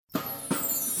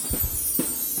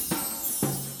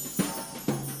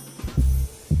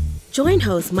Join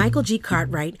host Michael G.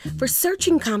 Cartwright for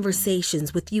searching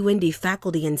conversations with UND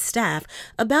faculty and staff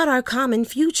about our common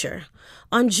future.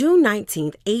 On June 19,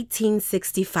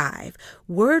 1865,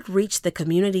 word reached the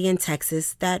community in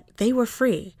Texas that they were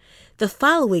free. The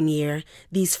following year,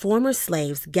 these former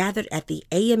slaves gathered at the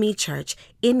AME Church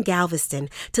in Galveston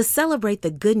to celebrate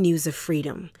the good news of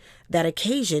freedom. That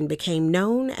occasion became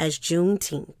known as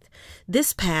Juneteenth.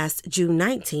 This past June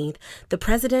 19th, the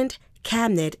president,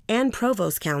 cabinet, and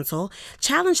provost council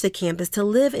challenged the campus to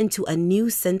live into a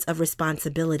new sense of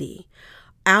responsibility.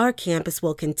 Our campus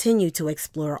will continue to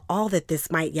explore all that this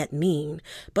might yet mean,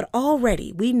 but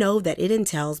already we know that it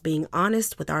entails being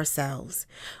honest with ourselves.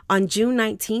 On June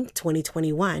 19,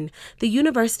 2021, the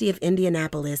University of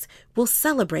Indianapolis will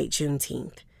celebrate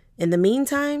Juneteenth. In the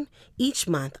meantime, each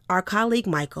month, our colleague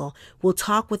Michael will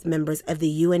talk with members of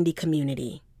the UND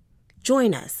community.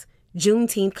 Join us,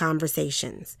 Juneteenth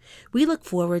Conversations. We look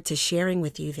forward to sharing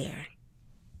with you there.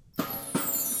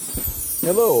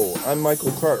 Hello, I'm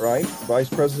Michael Cartwright, Vice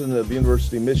President of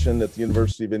University Mission at the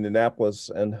University of Indianapolis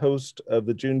and host of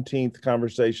the Juneteenth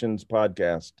Conversations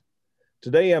podcast.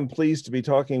 Today, I'm pleased to be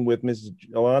talking with Ms.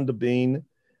 Yolanda Bean,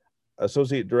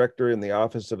 Associate Director in the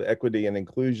Office of Equity and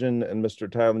Inclusion, and Mr.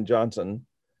 Tylen Johnson,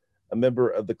 a member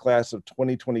of the class of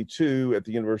 2022 at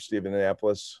the University of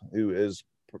Indianapolis, who is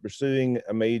pursuing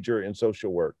a major in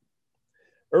social work.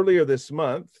 Earlier this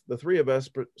month, the three of us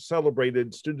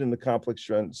celebrated student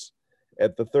accomplishments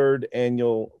at the third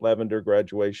annual Lavender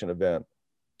graduation event.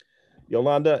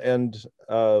 Yolanda and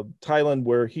Tylen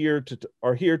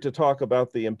are here to talk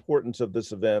about the importance of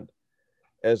this event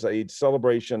as a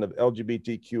celebration of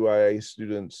LGBTQIA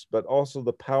students, but also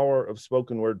the power of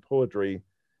spoken word poetry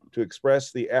to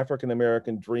express the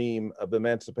African-American dream of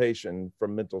emancipation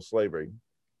from mental slavery.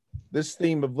 This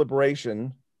theme of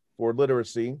liberation for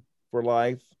literacy, for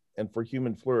life, and for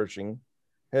human flourishing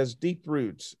has deep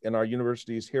roots in our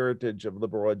university's heritage of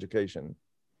liberal education.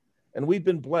 And we've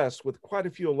been blessed with quite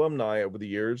a few alumni over the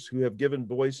years who have given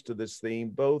voice to this theme,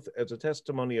 both as a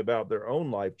testimony about their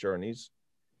own life journeys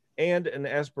and an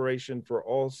aspiration for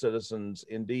all citizens,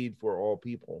 indeed for all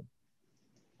people.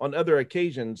 On other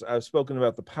occasions, I've spoken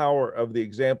about the power of the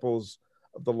examples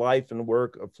of the life and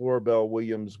work of Floribel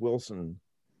Williams Wilson,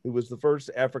 who was the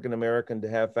first African-American to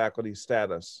have faculty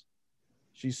status.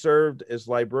 She served as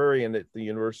librarian at the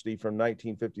university from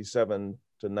 1957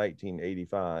 to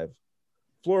 1985.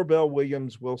 Floribel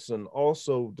Williams Wilson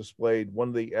also displayed one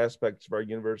of the aspects of our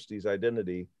university's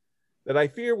identity that I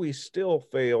fear we still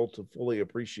fail to fully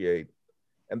appreciate,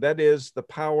 and that is the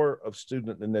power of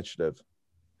student initiative.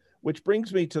 Which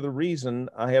brings me to the reason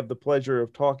I have the pleasure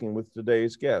of talking with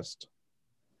today's guest.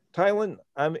 Tylen,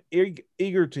 I'm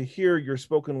eager to hear your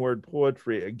spoken word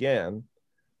poetry again,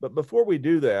 but before we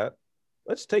do that,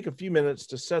 let's take a few minutes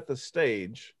to set the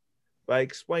stage by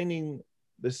explaining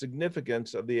the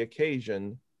significance of the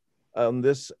occasion on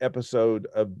this episode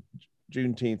of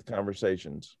Juneteenth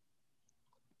Conversations.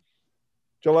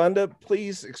 Yolanda,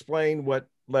 please explain what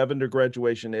Lavender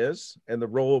graduation is and the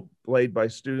role played by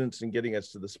students in getting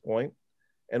us to this point.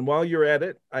 And while you're at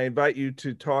it, I invite you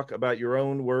to talk about your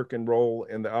own work and role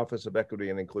in the Office of Equity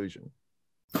and Inclusion.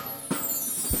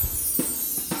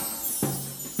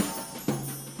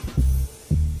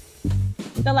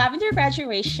 The Lavender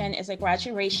graduation is a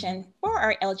graduation for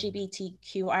our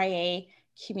LGBTQIA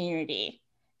community.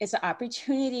 It's an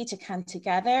opportunity to come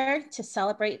together to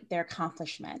celebrate their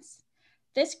accomplishments.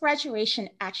 This graduation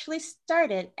actually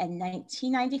started in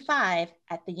 1995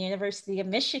 at the University of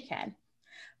Michigan,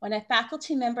 when a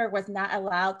faculty member was not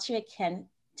allowed to attend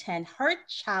her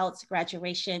child's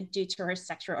graduation due to her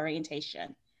sexual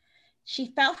orientation.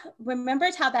 She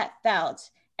remembered how that felt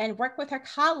and worked with her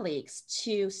colleagues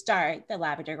to start the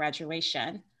Lavender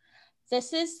graduation.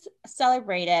 This is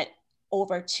celebrated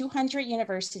over 200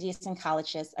 universities and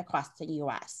colleges across the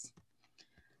US.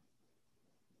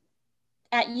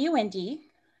 At UND,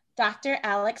 Dr.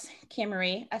 Alex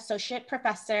Kimmery, Associate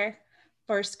Professor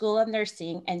for School of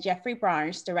Nursing, and Jeffrey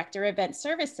Barnes, Director of Event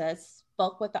Services,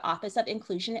 spoke with the Office of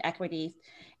Inclusion and Equity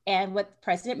and with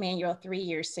President Manuel 3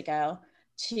 years ago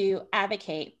to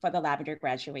advocate for the Lavender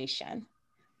graduation.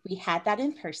 We had that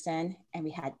in person and we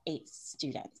had 8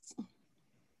 students.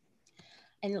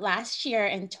 And last year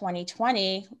in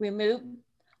 2020, we moved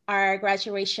our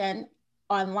graduation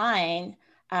online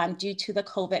due to the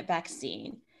COVID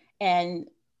vaccine. And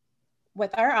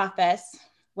with our office,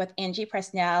 with Angie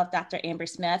Presnell, Dr. Amber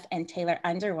Smith, and Taylor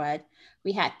Underwood,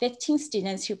 we had 15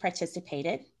 students who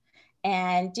participated.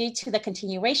 And due to the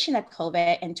continuation of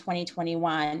COVID in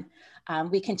 2021,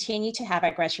 we continue to have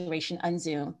our graduation on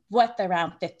Zoom with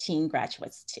around 15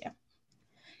 graduates too.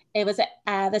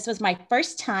 This was my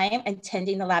first time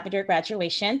attending the Lavender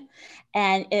graduation,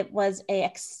 and it was an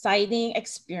exciting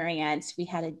experience. We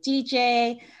had a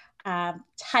DJ.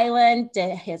 Tylen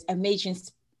did his amazing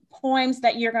poems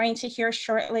that you're going to hear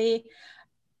shortly.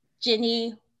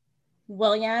 Ginny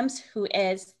Williams, who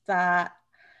is the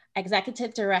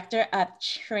executive director of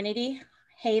Trinity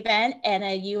Haven and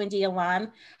a UND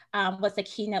alum, was the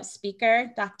keynote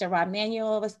speaker. Dr. Rob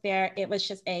Manuel was there. It was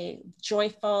just a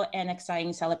joyful and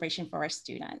exciting celebration for our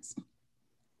students.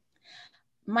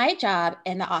 My job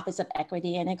in the Office of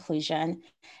Equity and Inclusion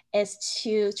is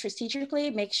to strategically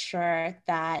make sure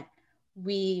that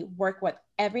we work with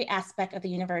every aspect of the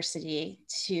university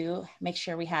to make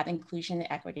sure we have inclusion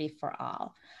and equity for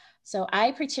all. So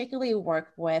I particularly work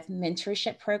with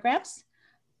mentorship programs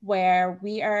where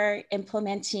we are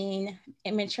implementing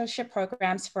mentorship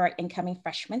programs for our incoming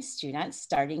freshman students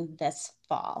starting this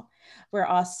fall. We're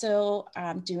also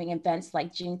doing events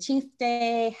like Juneteenth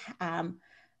Day,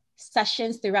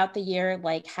 sessions throughout the year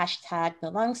like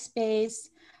 #BelongSpace,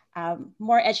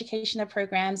 more educational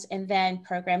programs, and then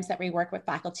programs that we work with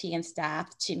faculty and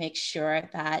staff to make sure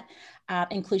that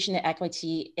inclusion and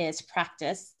equity is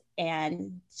practiced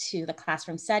and to the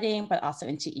classroom setting, but also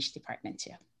into each department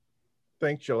too.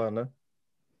 Thanks, Yolanda.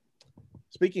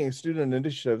 Speaking of student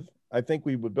initiative, I think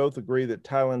we would both agree that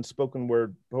Tylen's spoken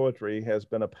word poetry has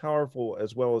been a powerful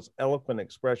as well as eloquent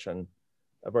expression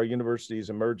of our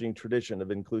university's emerging tradition of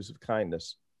inclusive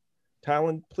kindness.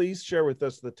 Tylen, please share with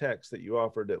us the text that you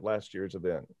offered at last year's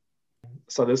event.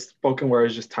 So this spoken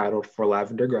word is just titled For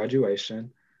Lavender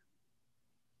Graduation.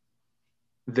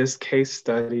 This case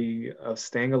study of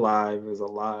staying alive is a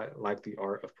lot like the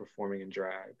art of performing in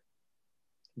drag.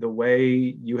 The way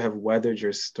you have weathered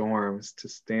your storms to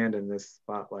stand in this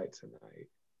spotlight tonight.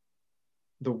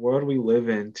 The world we live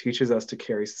in teaches us to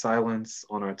carry silence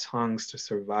on our tongues to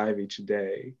survive each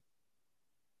day,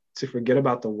 to forget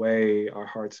about the way our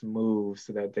hearts move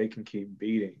so that they can keep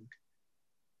beating.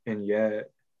 And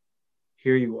yet,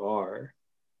 here you are,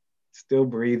 still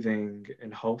breathing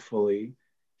and hopefully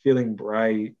feeling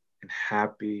bright and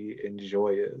happy and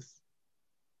joyous.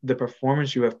 The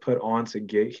performance you have put on to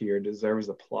get here deserves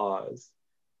applause.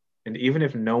 And even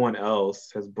if no one else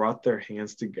has brought their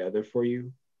hands together for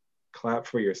you, clap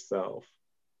for yourself.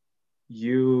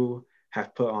 You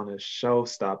have put on a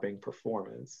show-stopping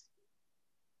performance.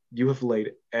 You have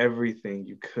laid everything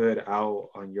you could out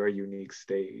on your unique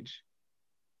stage.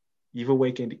 You've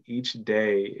awakened each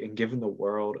day and given the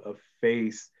world a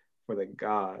face for the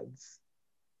gods,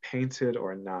 painted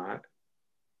or not.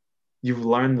 You've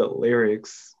learned the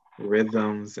lyrics,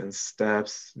 rhythms, and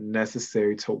steps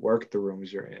necessary to work the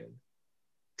rooms you're in,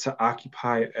 to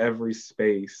occupy every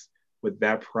space with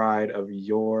that pride of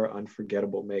your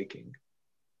unforgettable making.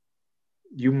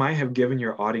 You might have given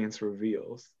your audience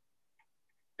reveals,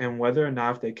 and whether or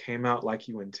not if they came out like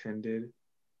you intended,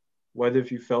 whether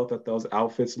if you felt that those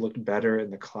outfits looked better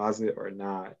in the closet or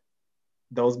not,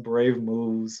 those brave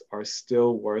moves are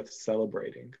still worth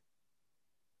celebrating.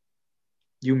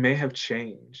 You may have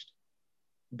changed,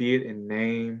 be it in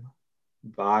name,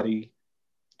 body,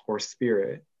 or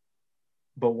spirit,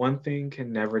 but one thing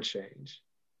can never change: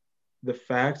 the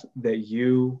fact that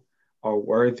you are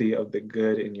worthy of the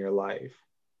good in your life,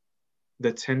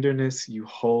 the tenderness you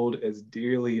hold as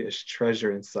dearly as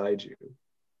treasure inside you,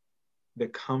 the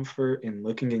comfort in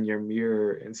looking in your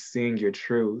mirror and seeing your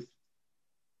truth,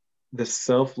 the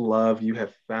self-love you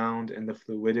have found in the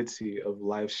fluidity of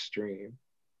life's stream,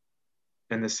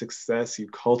 and the success you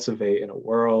cultivate in a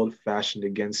world fashioned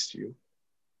against you.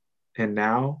 And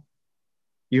now,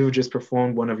 you've just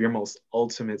performed one of your most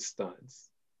ultimate stunts,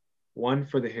 one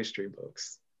for the history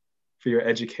books, for your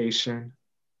education,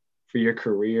 for your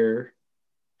career,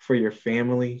 for your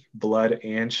family, blood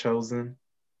and chosen,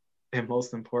 and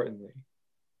most importantly,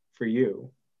 for you.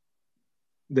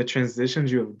 The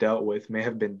transitions you have dealt with may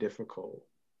have been difficult.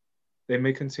 They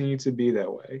may continue to be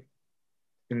that way,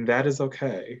 and that is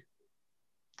okay.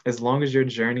 As long as your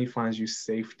journey finds you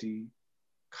safety,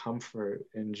 comfort,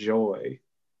 and joy,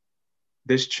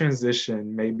 this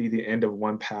transition may be the end of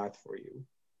one path for you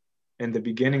and the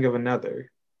beginning of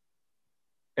another.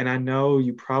 And I know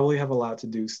you probably have a lot to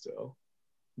do still,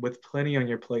 with plenty on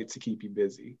your plate to keep you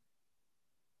busy.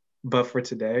 But for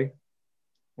today,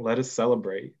 let us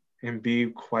celebrate and be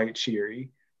quite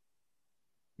cheery.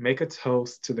 Make a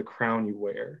toast to the crown you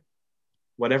wear,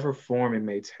 whatever form it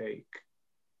may take.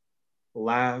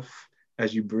 Laugh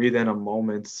as you breathe in a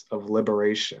moment of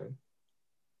liberation.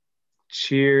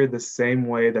 Cheer the same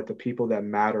way that the people that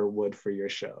matter would for your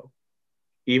show,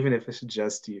 even if it's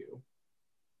just you.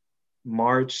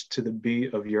 March to the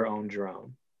beat of your own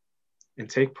drum. and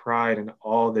take pride in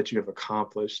all that you have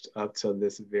accomplished up till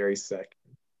this very second.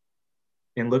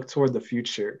 And look toward the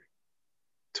future,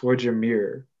 toward your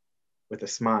mirror with a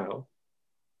smile.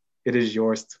 It is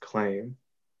yours to claim.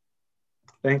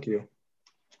 Thank you.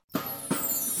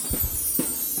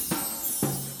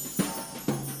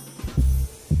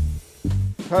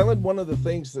 Tylen, one of the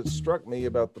things that struck me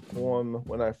about the poem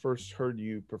when I first heard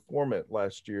you perform it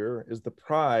last year is the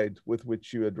pride with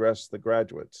which you addressed the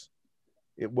graduates.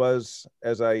 It was,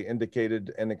 as I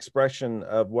indicated, an expression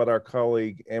of what our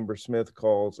colleague Amber Smith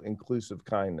calls inclusive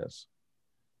kindness.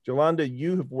 Jolanda,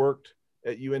 you have worked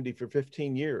at UIndy for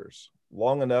 15 years,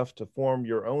 long enough to form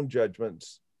your own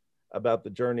judgments about the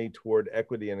journey toward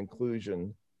equity and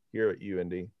inclusion here at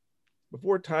UIndy.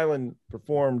 Before Tylen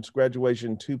performed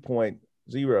Graduation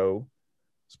 2.0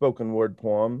 spoken word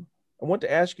poem, I want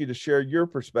to ask you to share your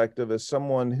perspective as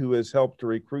someone who has helped to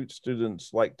recruit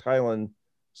students like Tylen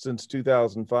since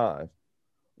 2005.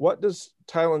 What does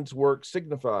Tylen's work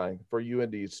signify for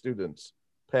UIndy's students,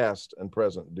 past and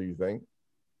present, do you think?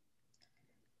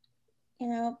 You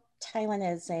know,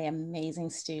 Tylen is an amazing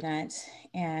student.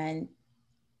 And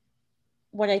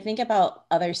when I think about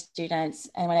other students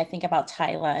and when I think about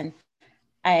Tylen,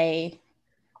 I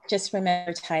just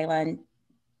remember Tylen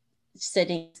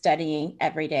sitting, studying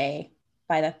every day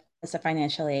by the Office of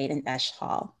Financial Aid in Esch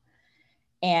Hall,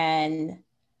 and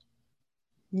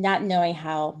not knowing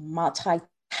how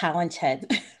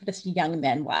multi-talented this young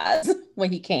man was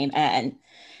when he came in,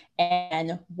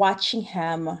 and watching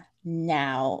him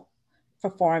now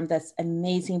perform this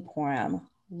amazing poem,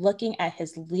 looking at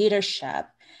his leadership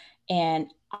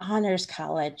and Honors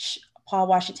College, Paul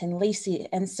Washington Lacey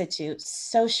Institute,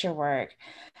 social work,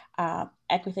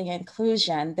 equity and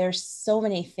inclusion. There's so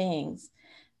many things.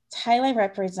 Tylen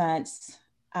represents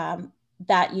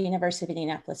that University of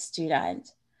Indianapolis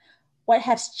student. What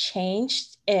has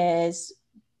changed is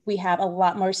we have a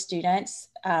lot more students,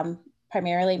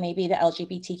 primarily maybe the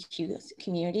LGBTQ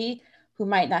community, who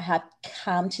might not have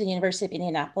come to the University of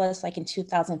Indianapolis like in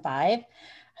 2005,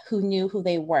 who knew who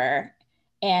they were,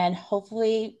 and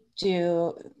hopefully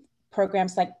do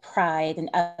programs like Pride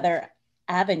and other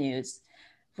avenues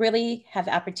really have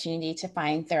the opportunity to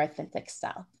find their authentic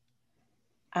self.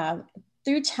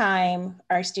 Through time,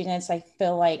 our students, I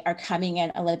feel like, are coming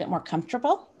in a little bit more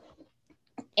comfortable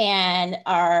and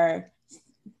are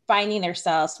finding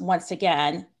themselves once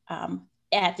again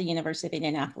at the University of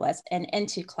Indianapolis and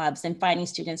into clubs and finding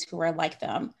students who are like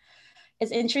them.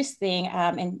 It's interesting,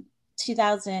 in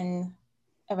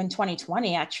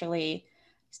 2020, actually,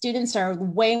 students are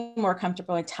way more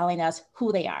comfortable in telling us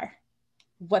who they are,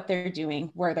 what they're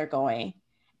doing, where they're going.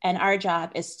 And our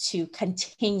job is to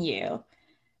continue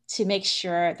to make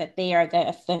sure that they are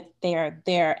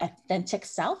their authentic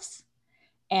selves,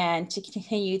 and to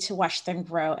continue to watch them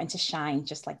grow and to shine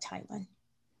just like Tylen.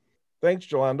 Thanks,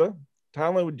 Jolanda.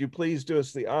 Tylen, would you please do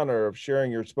us the honor of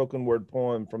sharing your spoken word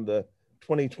poem from the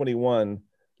 2021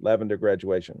 Lavender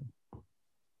graduation?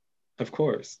 Of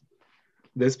course.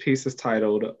 This piece is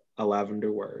titled A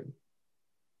Lavender Word.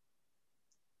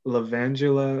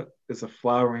 Lavandula is a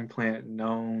flowering plant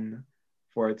known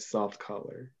for its soft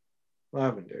color,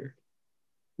 lavender,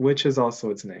 which is also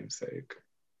its namesake.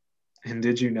 And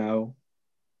did you know?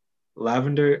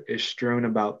 Lavender is strewn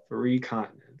about 3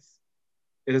 continents.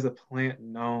 It is a plant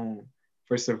known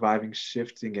for surviving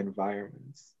shifting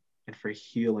environments and for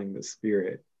healing the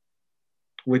spirit,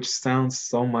 which sounds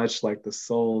so much like the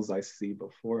souls I see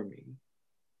before me.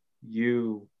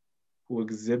 You, who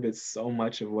exhibit so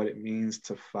much of what it means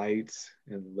to fight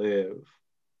and live.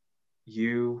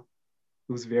 You,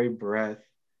 whose very breath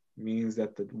means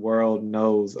that the world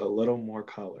knows a little more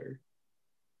color.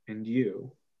 And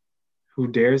you, who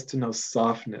dares to know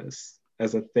softness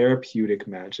as a therapeutic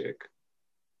magic.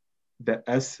 The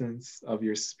essence of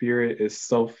your spirit is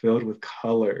so filled with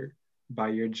color by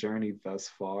your journey thus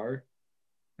far,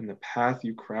 and the path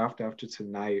you craft after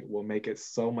tonight will make it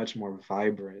so much more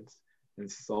vibrant and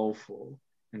soulful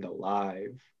and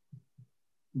alive.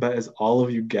 But as all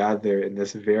of you gather in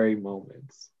this very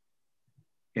moment,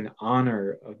 in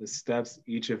honor of the steps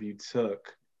each of you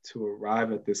took to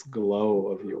arrive at this glow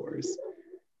of yours,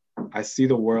 I see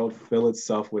the world fill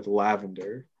itself with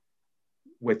lavender,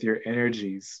 with your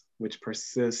energies which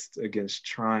persist against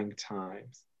trying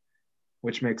times,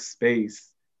 which make space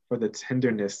for the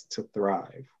tenderness to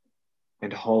thrive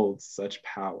and hold such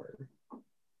power.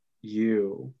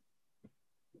 You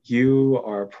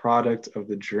are a product of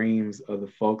the dreams of the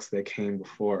folks that came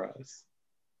before us,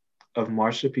 of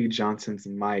Marsha P. Johnson's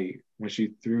might when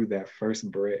she threw that first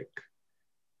brick,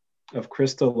 of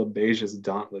Crystal LaBeja's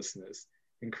dauntlessness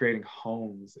in creating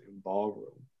homes and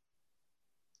ballroom,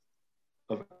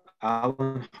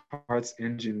 Alan Hart's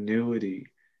ingenuity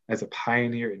as a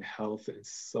pioneer in health in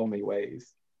so many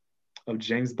ways, of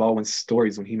James Baldwin's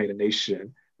stories when he made a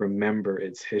nation remember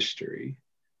its history.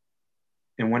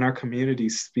 And when our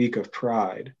communities speak of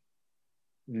pride,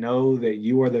 know that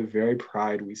you are the very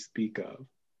pride we speak of.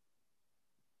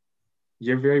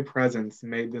 Your very presence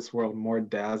made this world more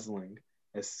dazzling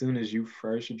as soon as you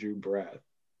first drew breath.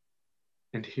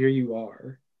 And here you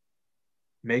are,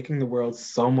 making the world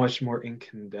so much more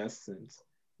incandescent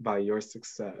by your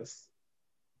success.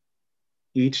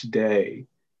 Each day,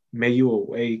 may you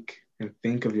awake and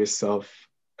think of yourself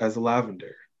as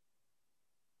lavender,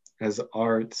 as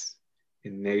art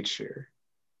in nature,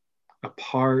 a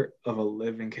part of a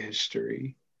living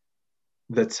history,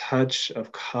 the touch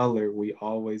of color we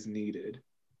always needed.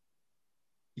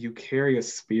 You carry a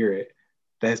spirit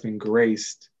that has been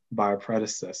graced by our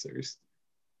predecessors,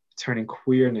 turning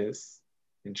queerness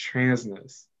and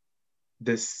transness,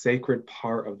 this sacred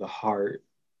part of the heart,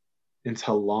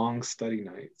 into long study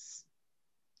nights,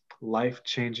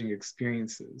 life-changing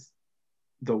experiences,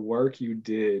 the work you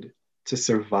did to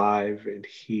survive and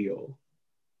heal.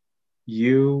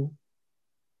 You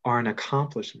are an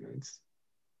accomplishment,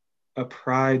 a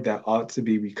pride that ought to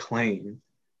be reclaimed.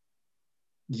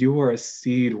 You were a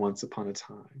seed once upon a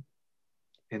time,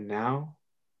 and now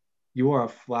you are a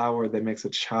flower that makes a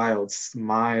child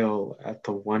smile at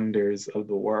the wonders of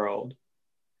the world.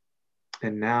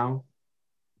 And now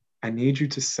I need you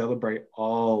to celebrate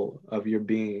all of your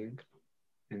being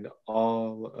and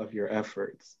all of your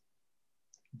efforts.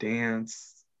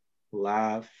 Dance,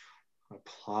 laugh,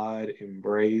 applaud,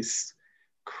 embrace,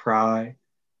 cry,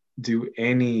 do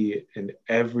any and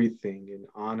everything in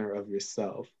honor of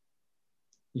yourself.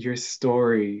 Your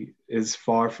story is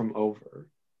far from over.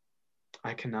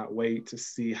 I cannot wait to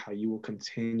see how you will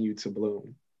continue to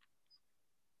bloom.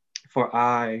 For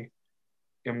I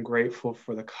am grateful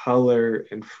for the color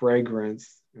and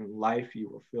fragrance and life you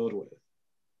were filled with.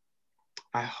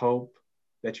 I hope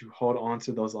that you hold on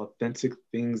to those authentic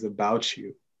things about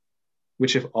you,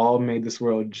 which have all made this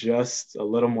world just a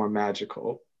little more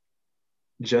magical,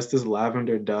 just as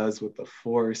lavender does with the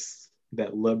force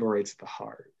that liberates the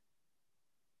heart.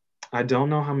 I don't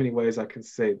know how many ways I can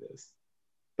say this,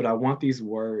 but I want these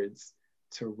words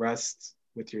to rest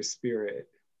with your spirit.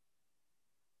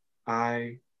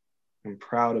 I am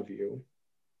proud of you.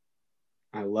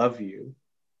 I love you,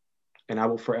 and I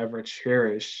will forever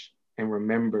cherish and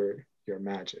remember your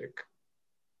magic.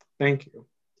 Thank you.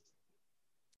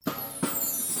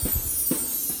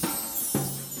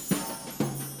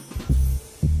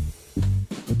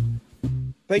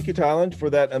 Thank you, Tyland, for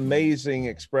that amazing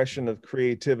expression of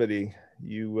creativity.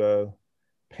 You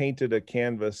painted a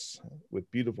canvas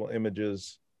with beautiful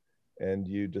images, and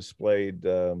you displayed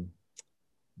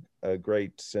a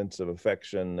great sense of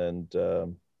affection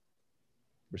and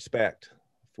respect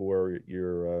for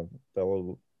your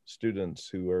fellow students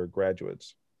who are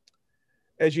graduates.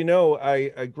 As you know,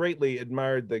 I greatly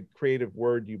admired the creative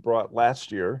word you brought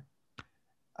last year.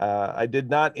 I did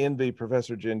not envy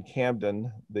Professor Jen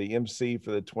Camden, the MC for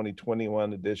the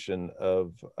 2021 edition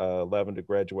of Lavender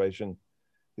Graduation,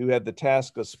 who had the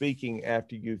task of speaking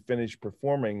after you finished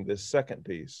performing this second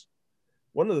piece.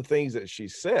 One of the things that she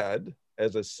said,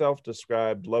 as a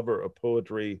self-described lover of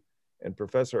poetry and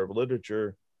professor of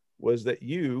literature, was that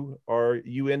you are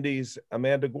UIndy's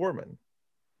Amanda Gorman.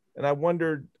 And I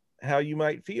wondered how you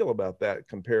might feel about that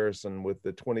comparison with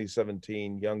the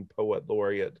 2017 Young Poet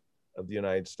Laureate of the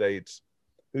United States,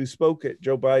 who spoke at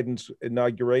Joe Biden's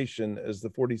inauguration as the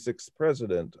 46th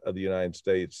president of the United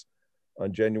States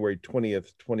on January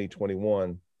 20th,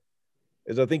 2021.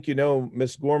 As I think you know,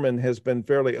 Ms. Gorman has been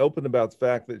fairly open about the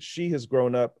fact that she has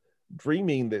grown up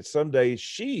dreaming that someday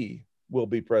she will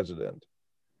be president.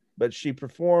 But she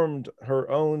performed her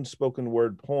own spoken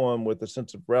word poem with a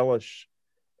sense of relish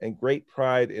and great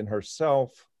pride in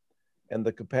herself and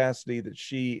the capacity that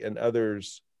she and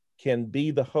others can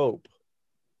be the hope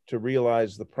to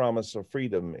realize the promise of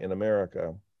freedom in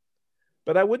America.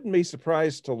 But I wouldn't be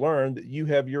surprised to learn that you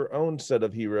have your own set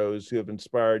of heroes who have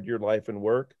inspired your life and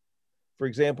work. For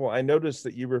example, I noticed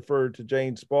that you referred to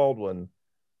James Baldwin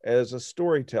as a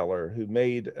storyteller who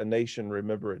made a nation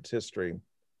remember its history.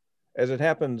 As it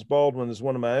happens, Baldwin is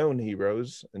one of my own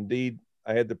heroes. Indeed,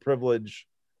 I had the privilege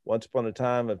once upon a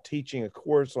time of teaching a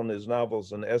course on his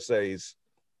novels and essays,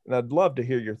 and I'd love to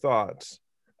hear your thoughts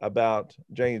about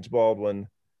James Baldwin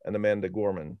and Amanda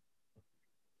Gorman.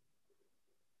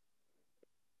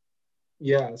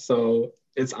 Yeah, so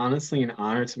it's honestly an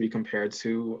honor to be compared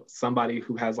to somebody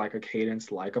who has like a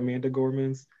cadence like Amanda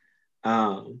Gorman's.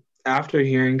 After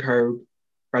hearing her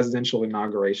presidential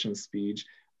inauguration speech,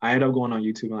 I ended up going on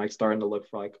YouTube and like starting to look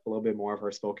for like a little bit more of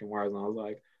her spoken words. And I was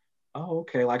like, oh,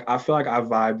 okay. Like I feel like I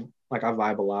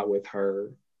vibe a lot with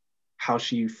her, how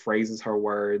she phrases her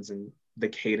words and the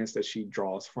cadence that she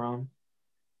draws from.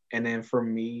 And then for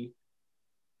me,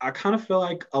 I kind of feel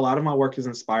like a lot of my work is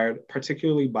inspired,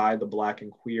 particularly by the Black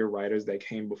and queer writers that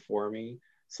came before me.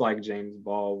 So like James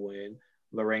Baldwin,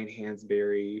 Lorraine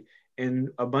Hansberry, and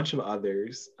a bunch of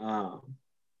others. And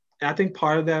I think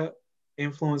part of that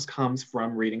influence comes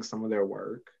from reading some of their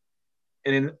work.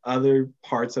 And then other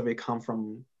parts of it come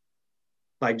from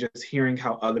like just hearing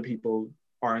how other people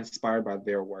are inspired by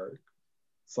their work.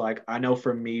 So like I know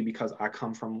for me, because I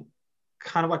come from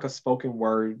kind of like a spoken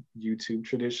word YouTube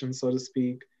tradition, so to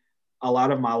speak, a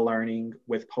lot of my learning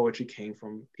with poetry came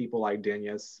from people like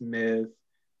Danya Smith,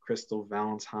 Crystal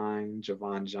Valentine,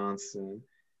 Javon Johnson.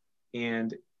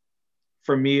 And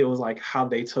for me, it was like how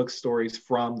they took stories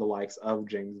from the likes of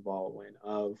James Baldwin,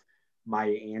 of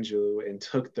Maya Angelou, and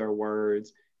took their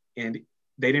words, and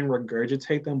they didn't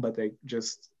regurgitate them, but they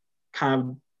just kind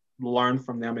of learned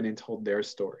from them and then told their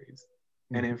stories.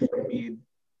 And then for me,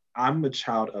 I'm a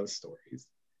child of stories.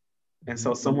 And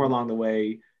so somewhere along the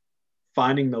way,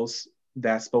 finding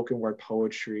that spoken word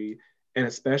poetry, and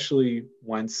especially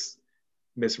once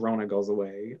Miss Rona goes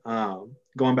away,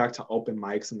 going back to open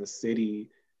mics in the city,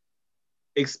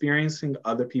 experiencing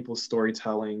other people's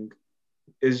storytelling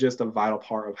is just a vital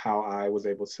part of how I was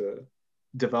able to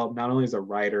develop not only as a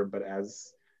writer, but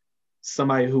as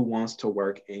somebody who wants to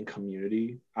work in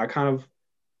community. I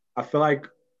feel like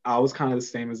I was kind of the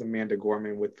same as Amanda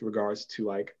Gorman with regards to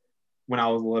like, when I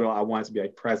was little, I wanted to be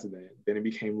like president. Then it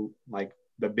became like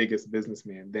the biggest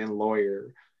businessman, then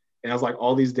lawyer. And it was like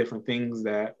all these different things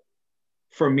that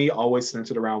for me always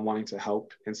centered around wanting to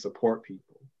help and support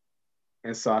people.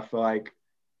 And so I feel like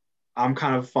I'm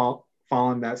kind of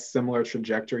following that similar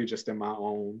trajectory, just in my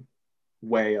own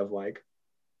way of like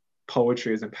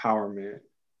poetry as empowerment,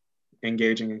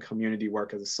 engaging in community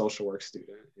work as a social work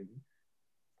student, and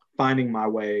finding my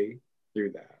way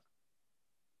through that.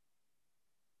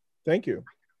 Thank you.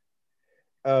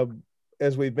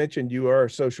 As we've mentioned, you are a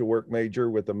social work major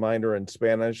with a minor in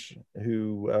Spanish,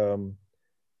 who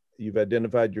you've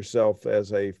identified yourself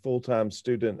as a full-time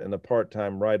student and a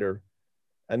part-time writer.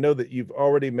 I know that you've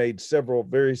already made several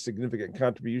very significant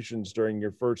contributions during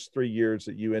your first 3 years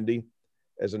at UIndy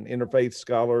as an interfaith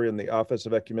scholar in the Office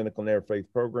of Ecumenical and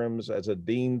Interfaith Programs, as a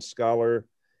Dean Scholar,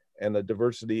 and a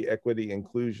Diversity, Equity,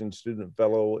 Inclusion Student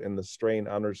Fellow in the Strain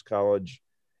Honors College,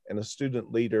 and a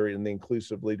student leader in the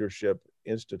Inclusive Leadership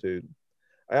Institute.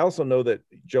 I also know that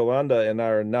Jolanda and I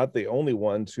are not the only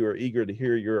ones who are eager to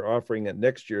hear your offering at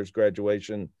next year's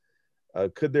graduation.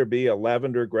 Could there be a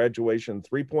Lavender graduation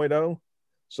 3.0?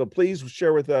 So please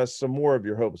share with us some more of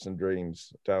your hopes and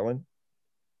dreams, Talon.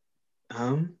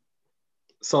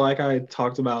 So like I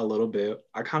talked about a little bit,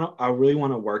 I really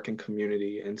want to work in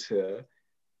community and to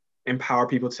empower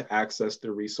people to access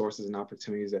the resources and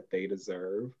opportunities that they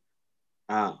deserve.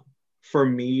 For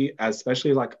me,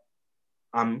 especially like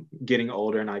I'm getting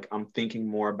older and like I'm thinking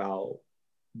more about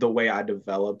the way I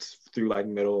developed through like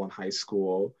middle and high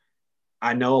school.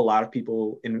 I know a lot of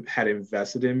people had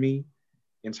invested in me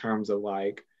in terms of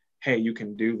like, hey, you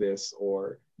can do this,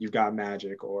 or you've got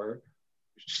magic, or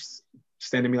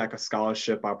sending me like a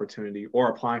scholarship opportunity or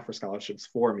applying for scholarships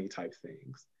for me type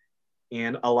things.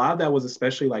 And a lot of that was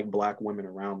especially like Black women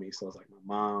around me. So it's like my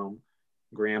mom,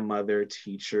 grandmother,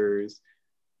 teachers,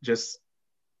 just,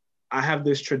 I have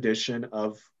this tradition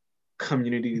of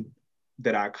community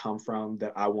that I come from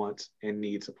that I want and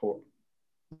need to pour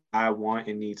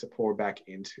back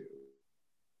into.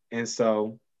 And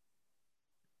so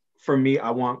for me, I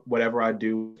want whatever I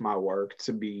do with my work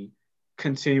to be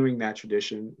continuing that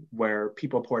tradition where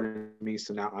people pour into me,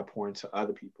 so now I pour into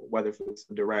other people, whether if it's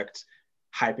direct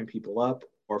hyping people up,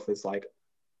 or if it's like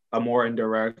a more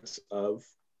indirect of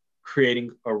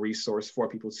creating a resource for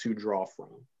people to draw from.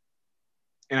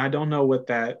 And I don't know what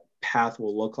that path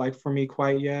will look like for me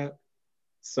quite yet.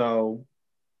 So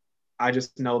I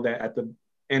just know that at the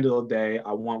end of the day,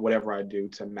 I want whatever I do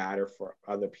to matter for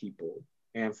other people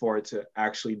and for it to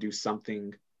actually do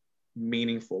something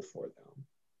meaningful for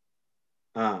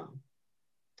them.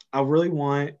 I really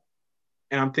want,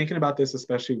 and I'm thinking about this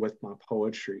especially with my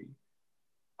poetry,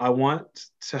 I want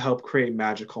to help create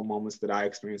magical moments that I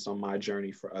experienced on my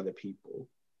journey for other people,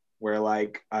 where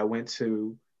like I went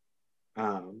to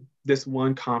this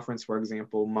one conference, for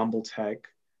example, Mumble Tech,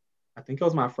 I think it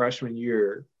was my freshman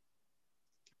year.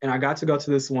 And I got to go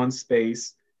to this one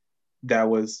space that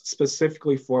was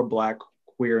specifically for Black,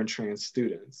 queer, and trans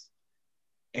students.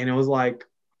 And it was like,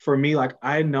 for me, like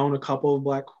I had known a couple of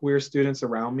Black queer students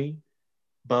around me,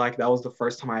 But like that was the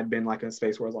first time I had been like in a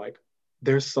space where it's like,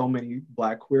 there's so many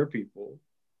Black queer people.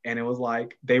 And it was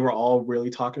like they were all really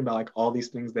talking about like all these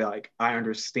things that like I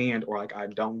understand or like I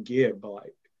don't get, but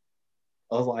like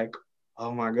I was like,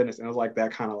 oh my goodness. And it was like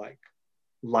that kind of like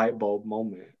light bulb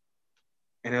moment.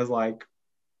 And it was like,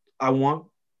 I want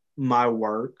my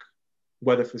work,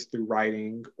 whether if it's through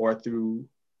writing or through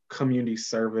community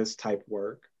service type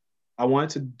work, I wanted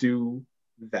to do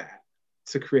that,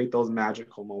 to create those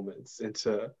magical moments and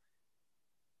to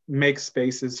make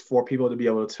spaces for people to be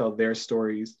able to tell their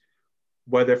stories,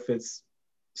 whether if it's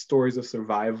stories of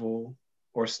survival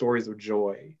or stories of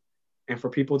joy, and for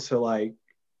people to like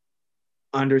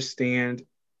understand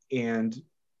and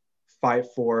fight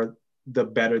for the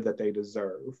better that they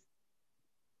deserve.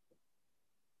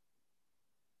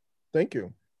 Thank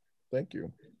you. Thank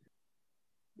you.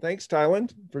 Thanks,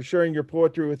 Tyland, for sharing your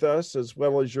poetry with us as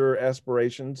well as your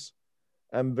aspirations.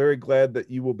 I'm very glad that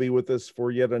you will be with us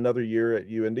for yet another year at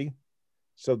UIndy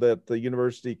so that the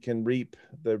university can reap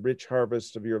the rich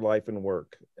harvest of your life and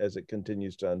work as it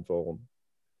continues to unfold.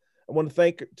 I want to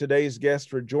thank today's guest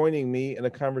for joining me in a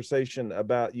conversation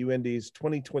about UIndy's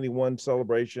 2021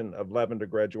 celebration of Lavender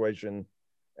graduation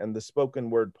and the spoken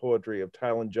word poetry of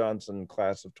Tyland Johnson,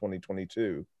 class of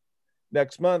 2022.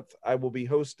 Next month, I will be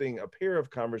hosting a pair of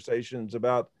conversations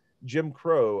about Jim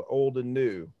Crow, old and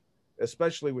new,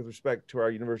 especially with respect to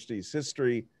our university's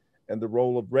history and the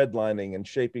role of redlining in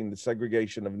shaping the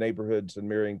segregation of neighborhoods in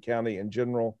Marion County in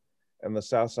general and the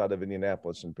south side of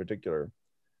Indianapolis in particular.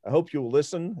 I hope you will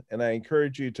listen, and I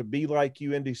encourage you to be like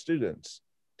UIndy students,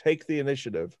 take the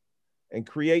initiative, and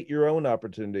create your own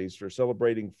opportunities for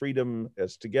celebrating freedom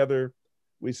as together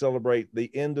we celebrate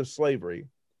the end of slavery,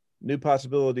 new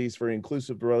possibilities for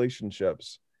inclusive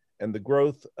relationships, and the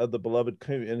growth of the beloved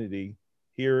community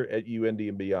here at UIndy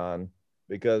and beyond,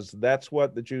 because that's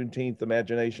what the Juneteenth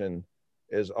imagination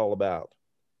is all about.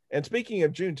 And speaking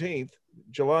of Juneteenth,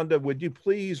 Jolanda, would you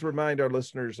please remind our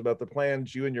listeners about the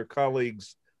plans you and your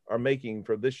colleagues are making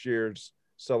for this year's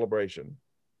celebration?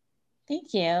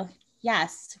 Thank you.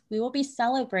 Yes, we will be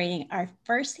celebrating our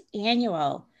first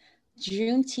annual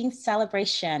Juneteenth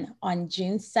celebration on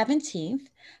June 17th,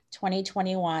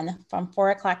 2021 from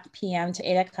 4:00 p.m. to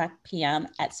 8:00 p.m.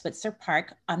 at Switzer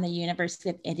Park on the University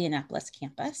of Indianapolis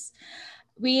campus.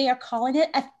 We are calling it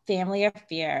a family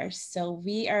affair. So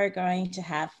we are going to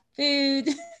have food,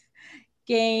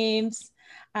 games,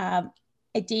 a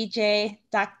DJ,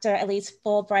 Dr. Elise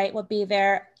Fulbright will be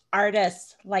there,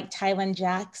 artists like Tyland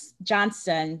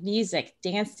Johnson, music,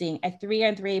 dancing, a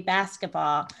 3-on-3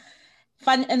 basketball,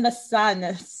 fun in the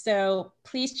sun. So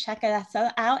please check us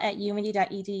out at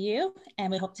uindy.edu,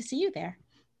 and we hope to see you there.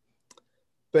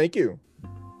 Thank you.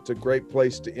 It's a great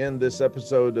place to end this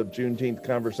episode of Juneteenth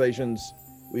Conversations.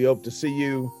 We hope to see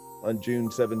you on June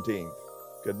 17th.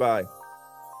 Goodbye.